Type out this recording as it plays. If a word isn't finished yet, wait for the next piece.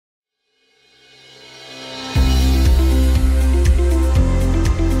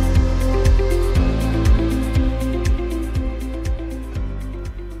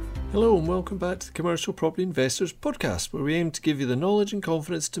welcome back to the Commercial Property Investors Podcast, where we aim to give you the knowledge and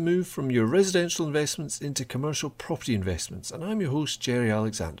confidence to move from your residential investments into commercial property investments. And I'm your host, Jerry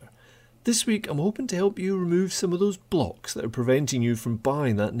Alexander. This week, I'm hoping to help you remove some of those blocks that are preventing you from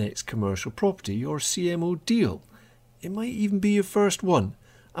buying that next commercial property or CMO deal. It might even be your first one.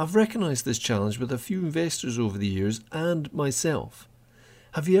 I've recognised this challenge with a few investors over the years and myself.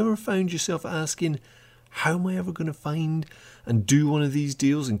 Have you ever found yourself asking, how am I ever going to find and do one of these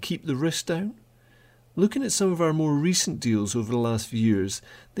deals and keep the risk down? Looking at some of our more recent deals over the last few years,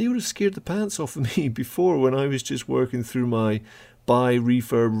 they would have scared the pants off of me before when I was just working through my buy,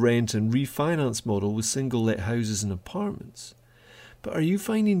 refurb, rent and refinance model with single let houses and apartments. But are you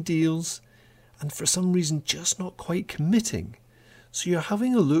finding deals and for some reason just not quite committing? So you're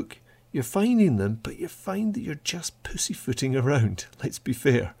having a look, you're finding them, but you find that you're just pussyfooting around, let's be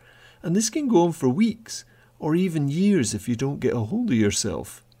fair. And this can go on for weeks or even years if you don't get a hold of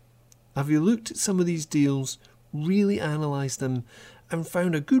yourself. Have you looked at some of these deals, really analysed them, and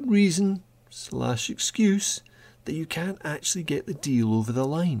found a good reason / excuse that you can't actually get the deal over the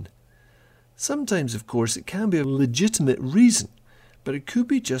line? Sometimes, of course, it can be a legitimate reason, but it could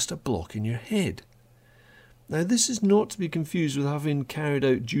be just a block in your head. Now, this is not to be confused with having carried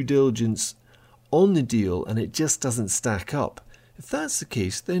out due diligence on the deal and it just doesn't stack up. If that's the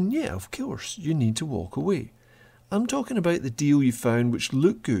case, then yeah, of course, you need to walk away. I'm talking about the deal you found which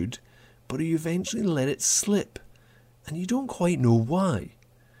looked good, but you eventually let it slip, and you don't quite know why.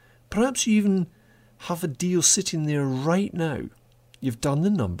 Perhaps you even have a deal sitting there right now. You've done the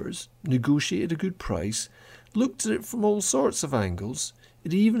numbers, negotiated a good price, looked at it from all sorts of angles.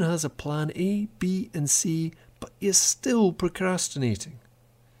 It even has a plan A, B and C, but you're still procrastinating.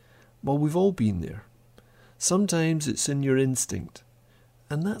 Well, we've all been there. Sometimes it's in your instinct,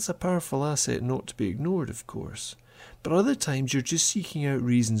 and that's a powerful asset not to be ignored, of course. But other times you're just seeking out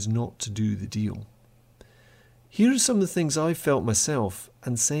reasons not to do the deal. Here are some of the things I've felt myself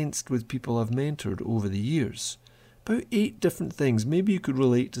and sensed with people I've mentored over the years. About 8 different things. Maybe you could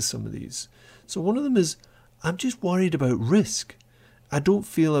relate to some of these. So one of them is, I'm just worried about risk. I don't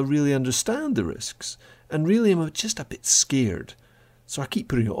feel I really understand the risks, and really I'm just a bit scared, so I keep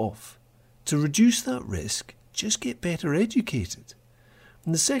putting it off. To reduce that risk, just get better educated.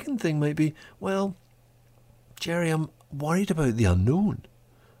 And the second thing might be, well, Jerry, I'm worried about the unknown.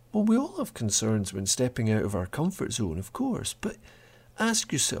 Well, we all have concerns when stepping out of our comfort zone, of course, but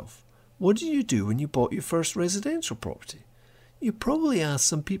ask yourself, what did you do when you bought your first residential property? You probably asked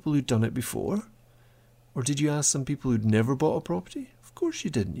some people who'd done it before. Or did you ask some people who'd never bought a property? Of course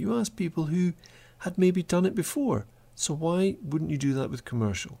you didn't. You asked people who had maybe done it before. So why wouldn't you do that with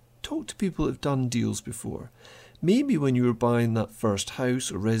commercial? Talk to people that have done deals before. Maybe when you were buying that first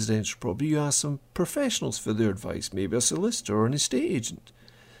house or residential property, you asked some professionals for their advice, maybe a solicitor or an estate agent.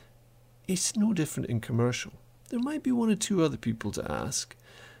 It's no different in commercial. There might be 1 or 2 other people to ask,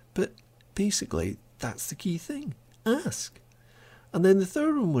 but basically that's the key thing. Ask. And then the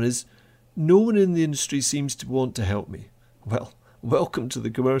third one is, no one in the industry seems to want to help me. Well, welcome to the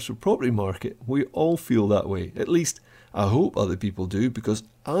commercial property market. We all feel that way. At least I hope other people do, because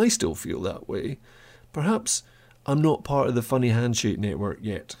I still feel that way. Perhaps I'm not part of the funny handshake network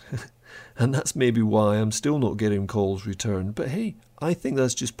yet. And that's maybe why I'm still not getting calls returned. But hey, I think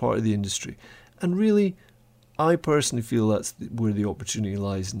that's just part of the industry. And really, I personally feel that's where the opportunity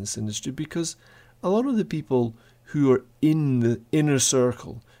lies in this industry, because a lot of the people who are in the inner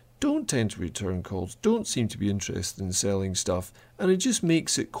circle don't tend to return calls, don't seem to be interested in selling stuff, and it just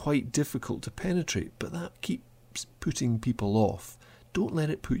makes it quite difficult to penetrate. But that keeps putting people off. Don't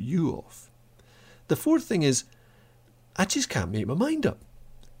let it put you off. The fourth thing is, I just can't make my mind up.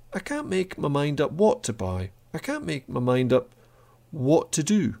 I can't make my mind up what to buy. I can't make my mind up what to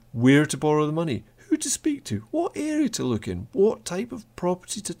do, where to borrow the money, who to speak to, what area to look in, what type of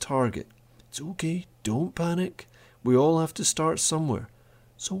property to target. It's okay, don't panic. We all have to start somewhere.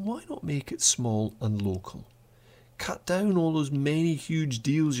 So why not make it small and local? Cut down all those many huge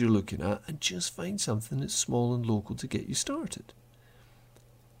deals you're looking at and just find something that's small and local to get you started.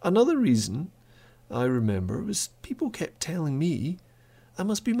 Another reason I remember was people kept telling me I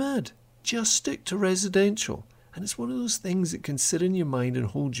must be mad. Just stick to residential. And it's one of those things that can sit in your mind and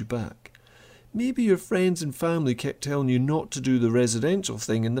hold you back. Maybe your friends and family kept telling you not to do the residential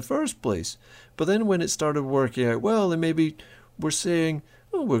thing in the first place. But then when it started working out well, they maybe were saying,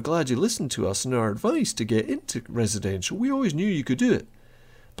 oh, we're glad you listened to us and our advice to get into residential. We always knew you could do it.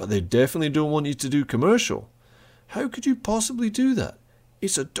 But they definitely don't want you to do commercial. How could you possibly do that?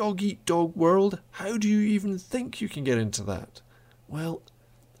 It's a dog-eat-dog world. How do you even think you can get into that? Well,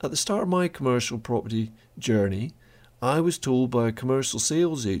 at the start of my commercial property journey, I was told by a commercial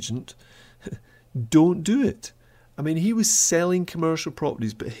sales agent don't do it. I mean, he was selling commercial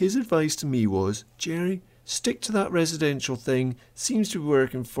properties, but his advice to me was, Jerry, stick to that residential thing. Seems to be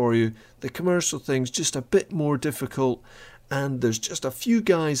working for you. The commercial thing's just a bit more difficult, and there's just a few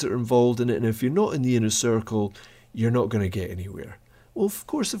guys that are involved in it, and if you're not in the inner circle, you're not going to get anywhere. Well, of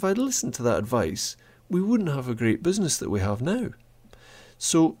course, if I'd listened to that advice, we wouldn't have a great business that we have now.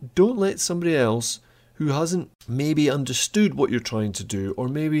 So don't let somebody else who hasn't maybe understood what you're trying to do, or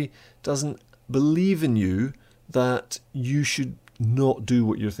maybe doesn't believe in you, that you should not do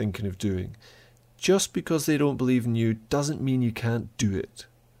what you're thinking of doing. Just because they don't believe in you doesn't mean you can't do it.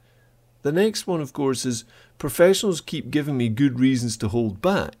 The next one, of course, is professionals keep giving me good reasons to hold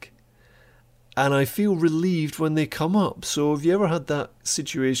back, and I feel relieved when they come up. So have you ever had that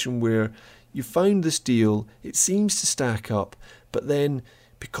situation where you found this deal, it seems to stack up, but then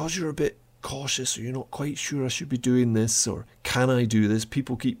because you're a bit cautious, or you're not quite sure I should be doing this, or can I do this?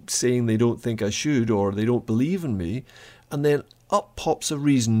 People keep saying they don't think I should, or they don't believe in me, and then up pops a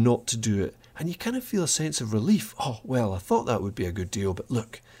reason not to do it, and you kind of feel a sense of relief. Oh, well, I thought that would be a good deal, but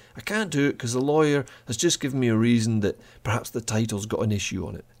look, I can't do it because the lawyer has just given me a reason that perhaps the title's got an issue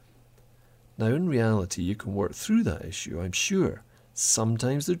on it. Now, in reality, you can work through that issue, I'm sure.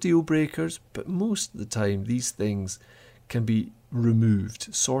 Sometimes they're deal breakers, but most of the time these things can be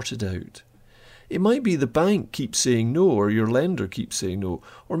removed, sorted out. It might be the bank keeps saying no, or your lender keeps saying no,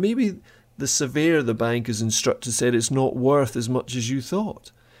 or maybe the surveyor the bank has instructed said it's not worth as much as you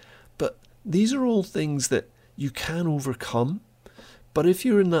thought. But these are all things that you can overcome. But if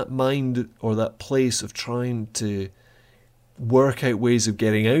you're in that mind or that place of trying to work out ways of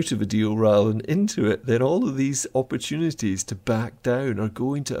getting out of a deal rather than into it, then all of these opportunities to back down are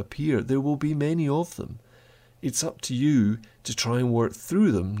going to appear. There will be many of them. It's up to you to try and work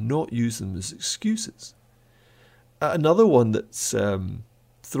through them, not use them as excuses. Another one that's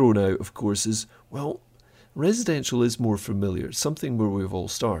thrown out, of course, is, well, residential is more familiar. It's something where we've all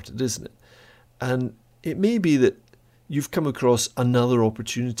started, isn't it? And it may be that you've come across another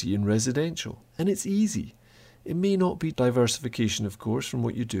opportunity in residential, and it's easy. It may not be diversification, of course, from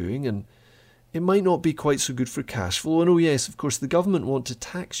what you're doing, and it might not be quite so good for cash flow. And oh yes, of course, the government want to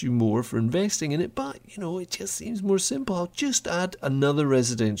tax you more for investing in it, but, it just seems more simple. I'll just add another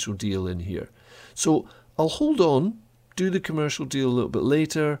residential deal in here. So I'll hold on, do the commercial deal a little bit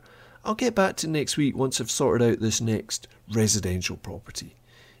later. I'll get back to next week once I've sorted out this next residential property.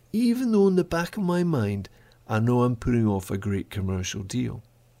 Even though in the back of my mind, I know I'm putting off a great commercial deal.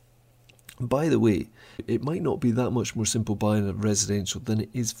 And by the way, it might not be that much more simple buying a residential than it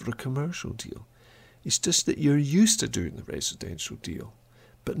is for a commercial deal. It's just that you're used to doing the residential deal,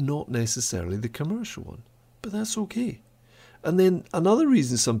 but not necessarily the commercial one. But that's okay. And then another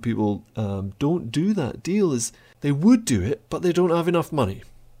reason some people don't do that deal is they would do it, but they don't have enough money,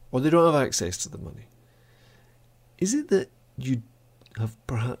 or they don't have access to the money. Is it that you have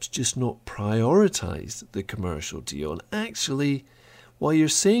perhaps just not prioritized the commercial deal? And actually, while you're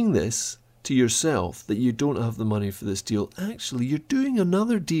saying this to yourself that you don't have the money for this deal, actually you're doing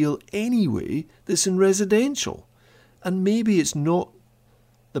another deal anyway that's in residential. And maybe it's not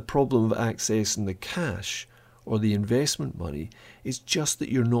the problem of accessing the cash or the investment money, it's just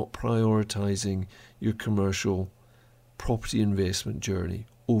that you're not prioritizing your commercial property investment journey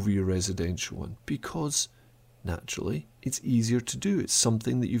over your residential one, because naturally it's easier to do. It's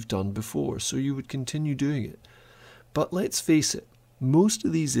something that you've done before, so you would continue doing it. But let's face it, most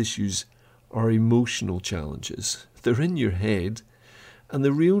of these issues are emotional challenges. They're in your head, and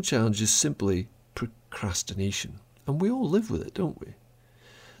the real challenge is simply procrastination. And we all live with it, don't we?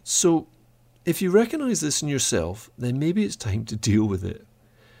 So if you recognize this in yourself, then maybe it's time to deal with it.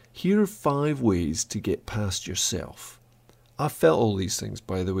 Here are 5 ways to get past yourself. I felt all these things,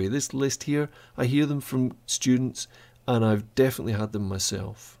 by the way. This list here, I hear them from students, and I've definitely had them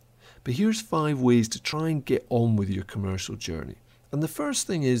myself. But here's 5 ways to try and get on with your commercial journey. And the first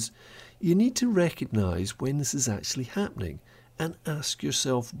thing is, you need to recognize when this is actually happening and ask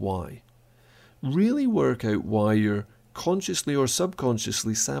yourself why. Really work out why you're consciously or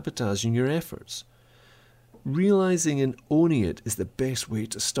subconsciously sabotaging your efforts. Realizing and owning it is the best way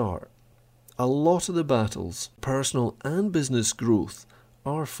to start. A lot of the battles, personal and business growth,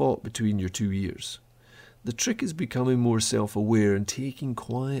 are fought between your 2 ears. The trick is becoming more self-aware and taking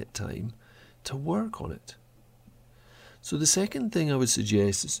quiet time to work on it. So the second thing I would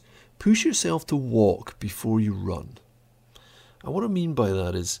suggest is push yourself to walk before you run. And what I mean by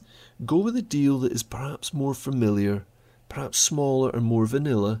that is go with a deal that is perhaps more familiar, perhaps smaller and more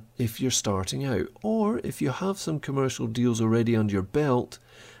vanilla if you're starting out. Or if you have some commercial deals already under your belt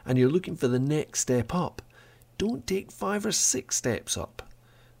and you're looking for the next step up, don't take 5 or 6 steps up.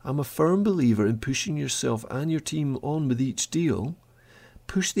 I'm a firm believer in pushing yourself and your team on with each deal.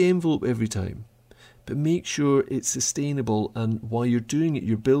 Push the envelope every time, but make sure it's sustainable, and while you're doing it,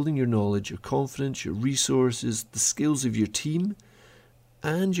 you're building your knowledge, your confidence, your resources, the skills of your team,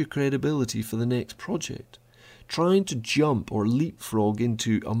 and your credibility for the next project. Trying to jump or leapfrog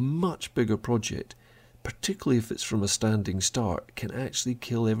into a much bigger project, particularly if it's from a standing start, can actually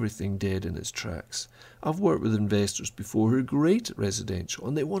kill everything dead in its tracks. I've worked with investors before who are great at residential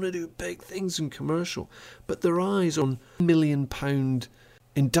and they want to do big things in commercial, but their eyes on £1 million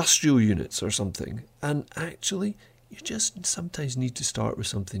industrial units or something, and actually you just sometimes need to start with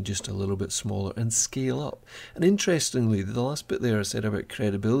something just a little bit smaller and scale up. And interestingly, the last bit there I said about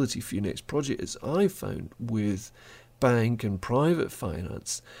credibility for your next project is I found with bank and private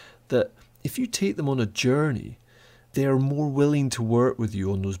finance that if you take them on a journey, they are more willing to work with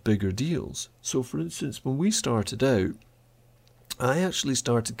you on those bigger deals. So for instance, when we started out, I actually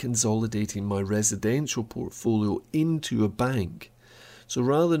started consolidating my residential portfolio into a bank. So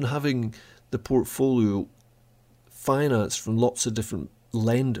rather than having the portfolio financed from lots of different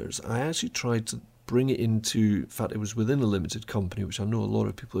lenders, I actually tried to bring it into, in fact it was within a limited company, which I know a lot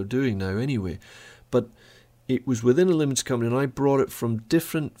of people are doing now anyway, but it was within a limited company and I brought it from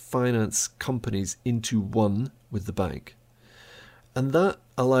different finance companies into one with the bank. And that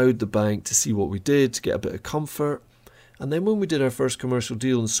allowed the bank to see what we did, to get a bit of comfort. And then when we did our first commercial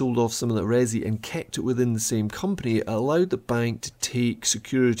deal and sold off some of that resi and kept it within the same company, it allowed the bank to take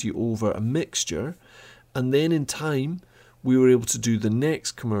security over a mixture. And then in time, we were able to do the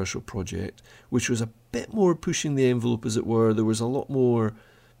next commercial project, which was a bit more pushing the envelope, as it were. There was a lot more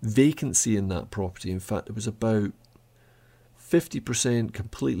vacancy in that property. In fact, it was about 50%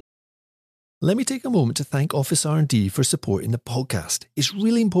 completely. Let me take a moment to thank Office R&D for supporting the podcast. It's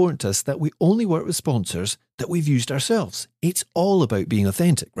really important to us that we only work with sponsors that we've used ourselves. It's all about being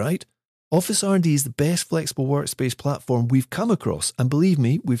authentic, right? Office R&D is the best flexible workspace platform we've come across, and believe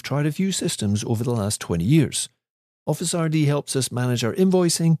me, we've tried a few systems over the last 20 years. Office R&D helps us manage our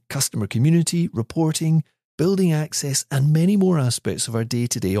invoicing, customer community, reporting, building access, and many more aspects of our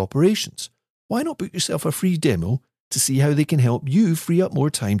day-to-day operations. Why not book yourself a free demo to see how they can help you free up more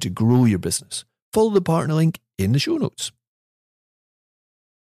time to grow your business? Follow the partner link in the show notes.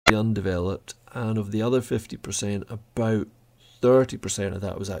 Undeveloped, and of the other 50%, about 30% of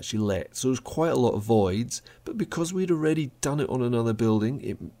that was actually let. So there's quite a lot of voids, but because we'd already done it on another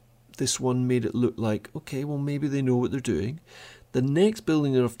building, this one made it look like, okay, well maybe they know what they're doing. The next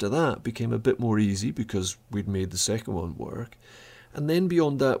building after that became a bit more easy because we'd made the second one work. And then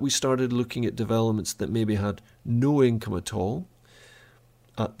beyond that, we started looking at developments that maybe had no income at all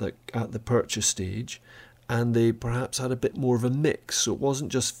at the purchase stage, and they perhaps had a bit more of a mix. So it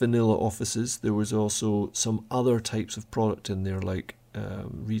wasn't just vanilla offices. There was also some other types of product in there, like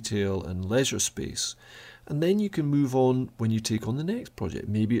retail and leisure space. And then you can move on when you take on the next project.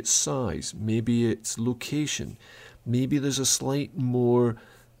 Maybe it's size, maybe it's location, maybe there's a slight more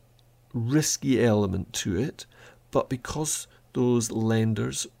risky element to it, but because those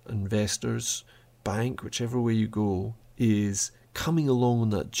lenders, investors, bank, whichever way you go, is coming along on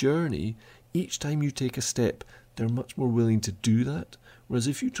that journey, each time you take a step, they're much more willing to do that. Whereas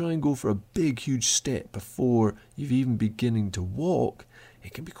if you try and go for a big, huge step before you've even beginning to walk,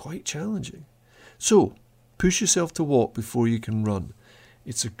 it can be quite challenging. So, push yourself to walk before you can run.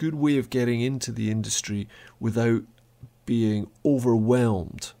 It's a good way of getting into the industry without being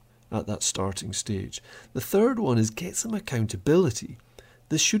overwhelmed at that starting stage. The third one is get some accountability.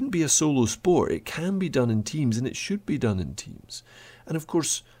 This shouldn't be a solo sport. It can be done in teams, and it should be done in teams. And of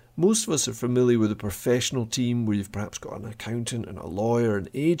course, most of us are familiar with a professional team where you've perhaps got an accountant and a lawyer and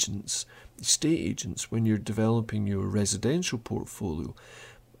agents, estate agents, when you're developing your residential portfolio.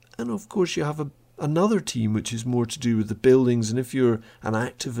 And of course, you have another team which is more to do with the buildings, and if you're an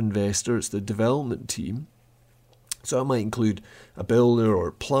active investor, it's the development team. So that might include a builder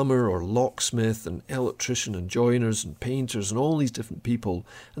or plumber or locksmith and electrician and joiners and painters and all these different people.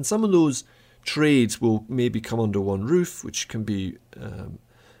 And some of those trades will maybe come under one roof, which can be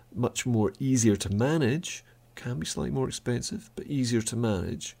much more easier to manage, can be slightly more expensive, but easier to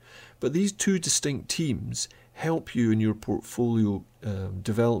manage. But these two distinct teams help you in your portfolio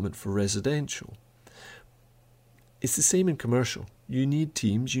development for residential. It's the same in commercial. You need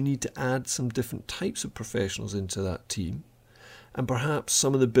teams, you need to add some different types of professionals into that team. And perhaps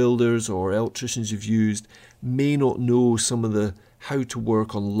some of the builders or electricians you've used may not know some of the how to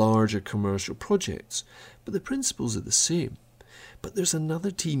work on larger commercial projects, but the principles are the same. But there's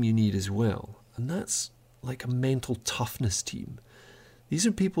another team you need as well, and that's like a mental toughness team. These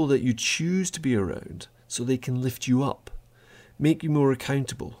are people that you choose to be around so they can lift you up. make you more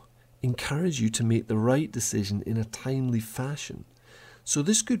accountable, encourage you to make the right decision in a timely fashion. So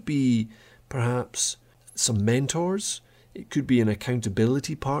this could be perhaps some mentors. It could be an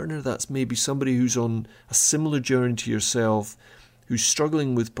accountability partner. That's maybe somebody who's on a similar journey to yourself, who's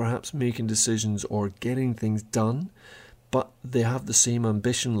struggling with perhaps making decisions or getting things done, but they have the same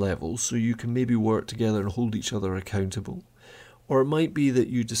ambition level, so you can maybe work together and hold each other accountable. Or it might be that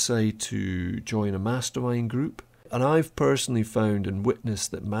you decide to join a mastermind group. And I've personally found and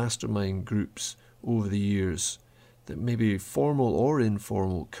witnessed that mastermind groups over the years, that maybe formal or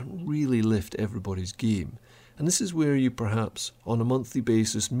informal, can really lift everybody's game. And this is where you perhaps on a monthly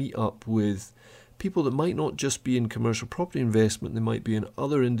basis meet up with people that might not just be in commercial property investment, they might be in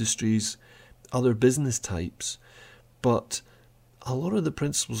other industries, other business types, but a lot of the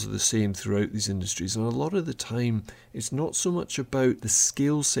principles are the same throughout these industries, and a lot of the time it's not so much about the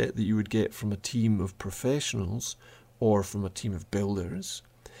skill set that you would get from a team of professionals or from a team of builders.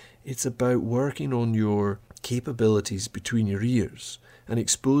 It's about working on your capabilities between your ears and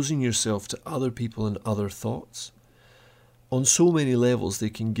exposing yourself to other people and other thoughts. On so many levels,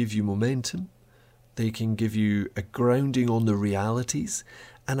 they can give you momentum, they can give you a grounding on the realities.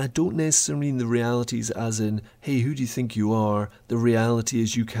 And I don't necessarily mean the realities as in, hey, who do you think you are? The reality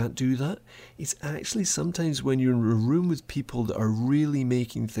is you can't do that. It's actually sometimes when you're in a room with people that are really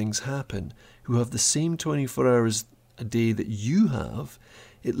making things happen, who have the same 24 hours a day that you have,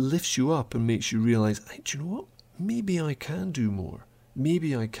 it lifts you up and makes you realise, hey, do you know what? Maybe I can do more.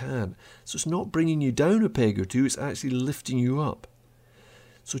 Maybe I can. So it's not bringing you down a peg or two, it's actually lifting you up.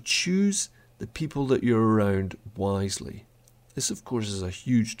 So choose the people that you're around wisely. This, of course, is a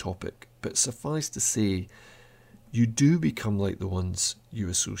huge topic, but suffice to say, you do become like the ones you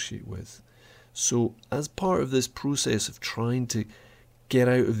associate with. So as part of this process of trying to get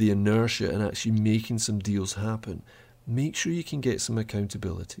out of the inertia and actually making some deals happen, make sure you can get some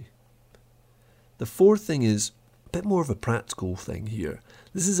accountability. The fourth thing is a bit more of a practical thing here.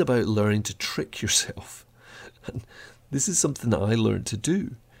 This is about learning to trick yourself. And this is something that I learned to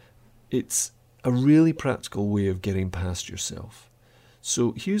do. It's a really practical way of getting past yourself.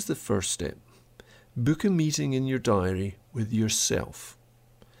 So here's the first step. Book a meeting in your diary with yourself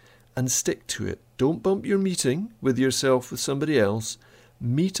and stick to it. Don't bump your meeting with yourself with somebody else.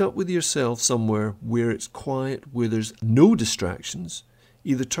 Meet up with yourself somewhere where it's quiet, where there's no distractions.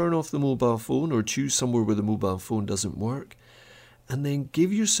 Either turn off the mobile phone or choose somewhere where the mobile phone doesn't work. And then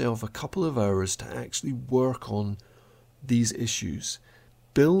give yourself a couple of hours to actually work on these issues.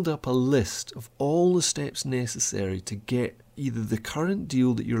 Build up a list of all the steps necessary to get either the current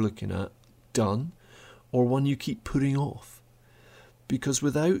deal that you're looking at done or one you keep putting off. Because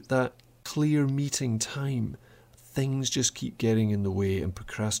without that clear meeting time, things just keep getting in the way and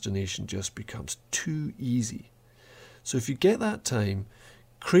procrastination just becomes too easy. So if you get that time,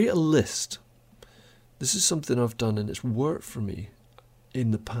 create a list. This is something I've done and it's worked for me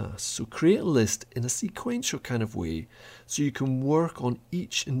in the past. So create a list in a sequential kind of way so you can work on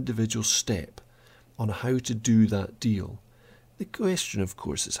each individual step on how to do that deal. The question, of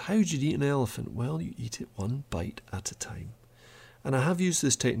course, is how do you eat an elephant? Well, you eat it one bite at a time. And I have used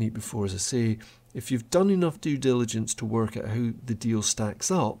this technique before, as I say. If you've done enough due diligence to work out how the deal stacks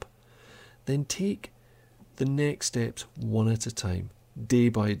up, then take the next steps one at a time, day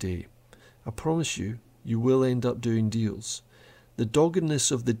by day. I promise you, you will end up doing deals. The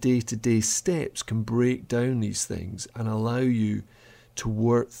doggedness of the day-to-day steps can break down these things and allow you to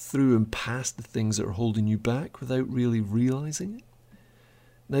work through and past the things that are holding you back without really realising it.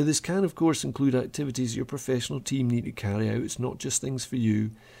 Now, this can, of course, include activities your professional team need to carry out. It's not just things for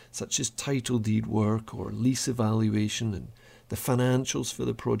you, such as title deed work or lease evaluation and the financials for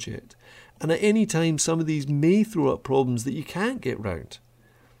the project. And at any time, some of these may throw up problems that you can't get round.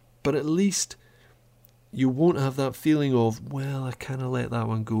 But at least you won't have that feeling of, well, I kind of let that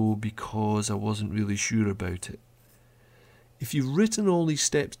one go because I wasn't really sure about it. If you've written all these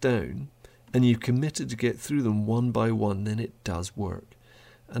steps down and you've committed to get through them one by one, then it does work.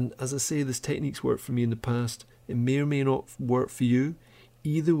 And as I say, this technique's worked for me in the past. It may or may not work for you.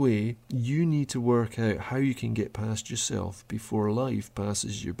 Either way, you need to work out how you can get past yourself before life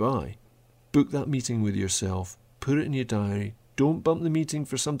passes you by. Book that meeting with yourself. Put it in your diary. Don't bump the meeting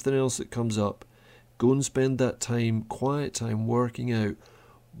for something else that comes up. Go and spend that time, quiet time, working out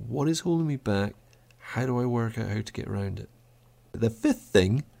what is holding me back. How do I work out how to get around it? The fifth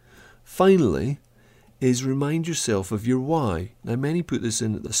thing, finally, is remind yourself of your why. Now, many put this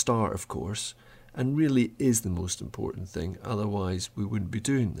in at the start, of course, and really is the most important thing. Otherwise, we wouldn't be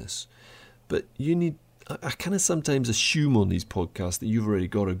doing this. But you need, I kind of sometimes assume on these podcasts that you've already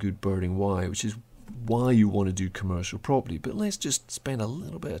got a good burning why, which is why you want to do commercial property, but let's just spend a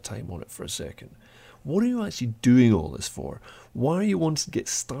little bit of time on it for a second. What are you actually doing all this for? Why are you wanting to get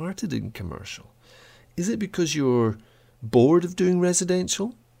started in commercial? Is it because you're bored of doing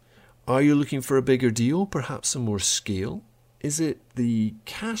residential? Are you looking for a bigger deal, perhaps some more scale? Is it the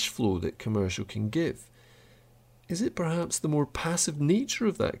cash flow that commercial can give? Is it perhaps the more passive nature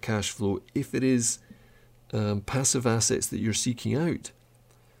of that cash flow if it is passive assets that you're seeking out?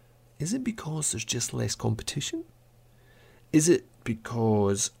 Is it because there's just less competition? Is it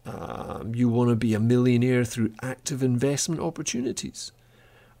because you want to be a millionaire through active investment opportunities?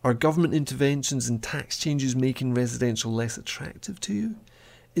 Are government interventions and tax changes making residential less attractive to you?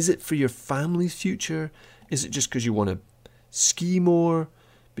 Is it for your family's future? Is it just because you want to ski more,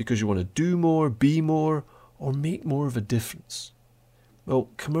 because you want to do more, be more, or make more of a difference? Well,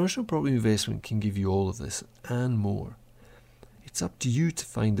 commercial property investment can give you all of this and more. It's up to you to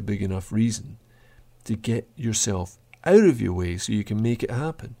find a big enough reason to get yourself out of your way so you can make it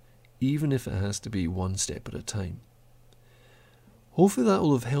happen, even if it has to be one step at a time. Hopefully that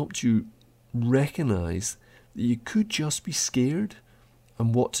will have helped you recognise that you could just be scared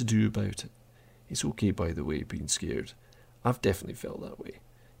and what to do about it. It's okay, by the way, being scared. I've definitely felt that way.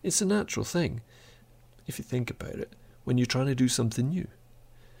 It's a natural thing, if you think about it, when you're trying to do something new.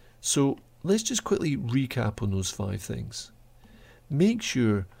 So let's just quickly recap on those 5 things. Make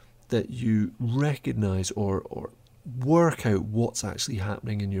sure that you recognise or work out what's actually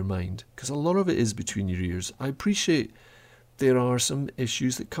happening in your mind, because a lot of it is between your ears. I appreciate there are some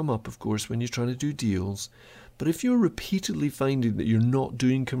issues that come up, of course, when you're trying to do deals, but if you're repeatedly finding that you're not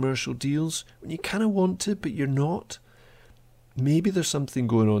doing commercial deals, when you kind of want to, but you're not, maybe there's something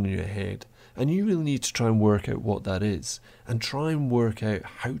going on in your head, and you really need to try and work out what that is, and try and work out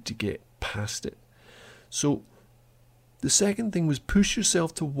how to get past it. So the second thing was push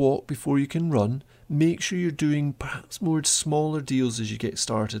yourself to walk before you can run. Make sure you're doing perhaps more smaller deals as you get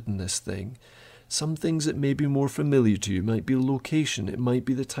started in this thing. Some things that may be more familiar to you. It might be location. It might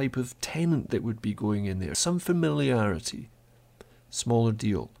be the type of tenant that would be going in there. Some familiarity. Smaller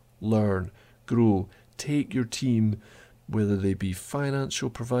deal. Learn. Grow. Take your team, whether they be financial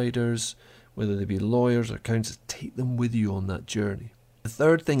providers, whether they be lawyers or accountants, take them with you on that journey. The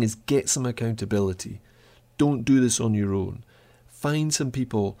third thing is get some accountability. Don't do this on your own. Find some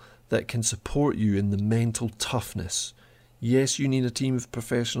people that can support you in the mental toughness. Yes, you need a team of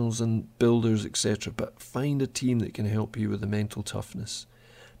professionals and builders, etc., but find a team that can help you with the mental toughness.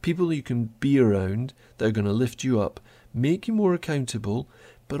 People you can be around that are going to lift you up, make you more accountable,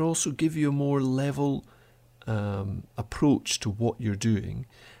 but also give you a more level approach to what you're doing,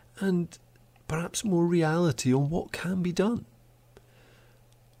 and perhaps more reality on what can be done.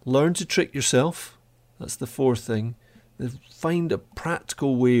 Learn to trick yourself. That's the fourth thing. Find a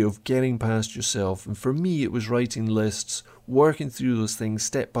practical way of getting past yourself. And for me, it was writing lists, working through those things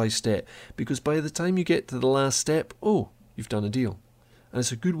step by step. Because by the time you get to the last step, you've done a deal. And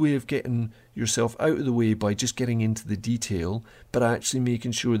it's a good way of getting yourself out of the way by just getting into the detail, but actually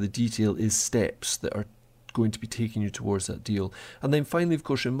making sure the detail is steps that are going to be taking you towards that deal. And then finally, of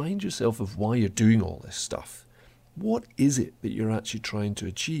course, remind yourself of why you're doing all this stuff. What is it that you're actually trying to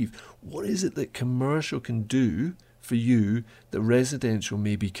achieve? What is it that commercial can do for you that residential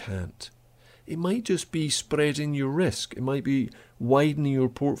maybe can't? It might just be spreading your risk. It might be widening your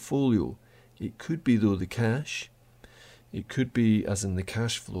portfolio. It could be, though, the cash. It could be, as in the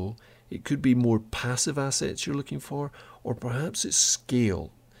cash flow. It could be more passive assets you're looking for, or perhaps it's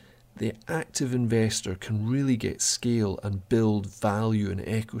scale. The active investor can really get scale and build value and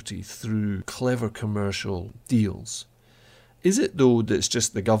equity through clever commercial deals. Is it, though, that it's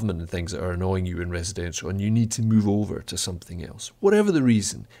just the government and things that are annoying you in residential and you need to move over to something else? Whatever the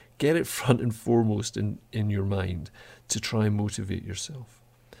reason, get it front and foremost in your mind to try and motivate yourself.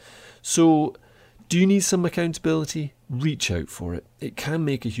 So, do you need some accountability? Reach out for it. It can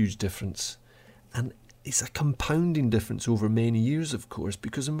make a huge difference. And it's a compounding difference over many years, of course,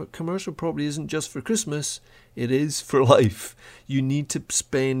 because commercial property isn't just for Christmas, it is for life. You need to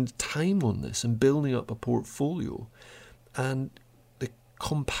spend time on this and building up a portfolio. And the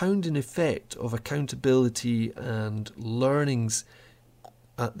compounding effect of accountability and learnings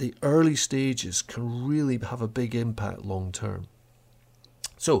at the early stages can really have a big impact long term.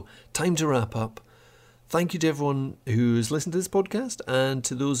 So, time to wrap up. Thank you to everyone who has listened to this podcast, and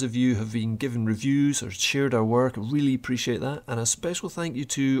to those of you who have been giving reviews or shared our work. I really appreciate that. And a special thank you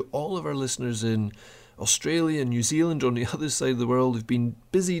to all of our listeners in Australia and New Zealand on the other side of the world who've been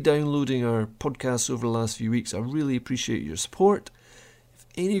busy downloading our podcasts over the last few weeks. I really appreciate your support. If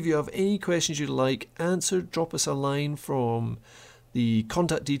any of you have any questions you'd like answered, drop us a line from the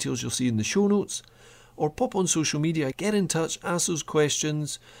contact details you'll see in the show notes. or pop on social media, get in touch, ask those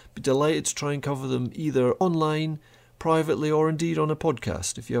questions. Be delighted to try and cover them either online, privately, or indeed on a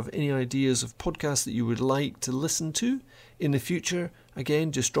podcast. If you have any ideas of podcasts that you would like to listen to in the future,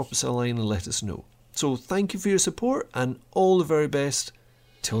 again, just drop us a line and let us know. So thank you for your support and all the very best.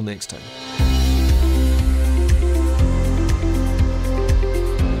 Till next time.